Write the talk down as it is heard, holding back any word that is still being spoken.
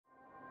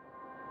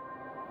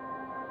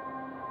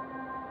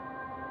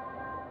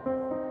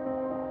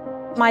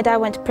My dad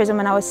went to prison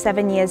when I was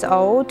 7 years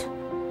old.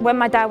 When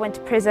my dad went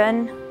to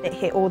prison, it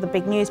hit all the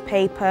big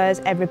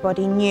newspapers,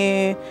 everybody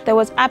knew. There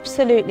was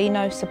absolutely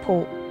no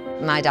support.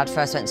 My dad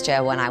first went to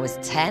jail when I was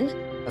 10.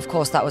 Of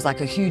course, that was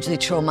like a hugely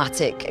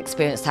traumatic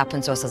experience to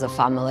happen to us as a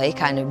family,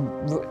 kind of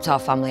ripped our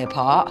family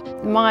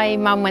apart. My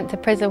mum went to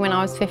prison when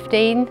I was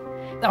 15.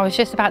 I was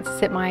just about to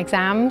sit my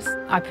exams.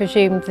 I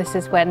presumed this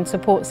is when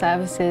support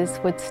services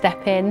would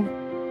step in.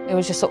 It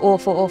was just an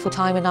awful, awful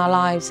time in our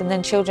lives, and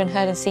then Children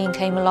Heard and Seen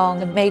came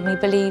along and made me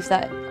believe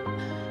that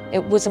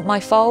it wasn't my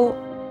fault.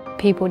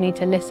 People need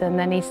to listen,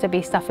 there needs to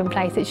be stuff in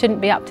place. It shouldn't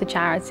be up to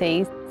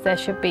charities. There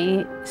should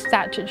be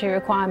statutory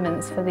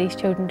requirements for these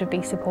children to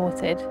be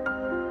supported.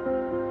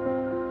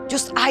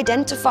 Just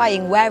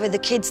identifying where are the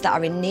kids that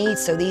are in need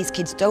so these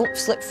kids don't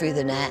slip through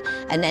the net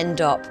and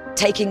end up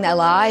taking their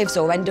lives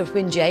or end up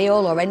in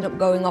jail or end up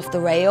going off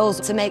the rails,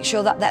 to make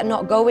sure that they're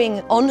not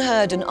going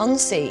unheard and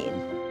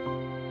unseen.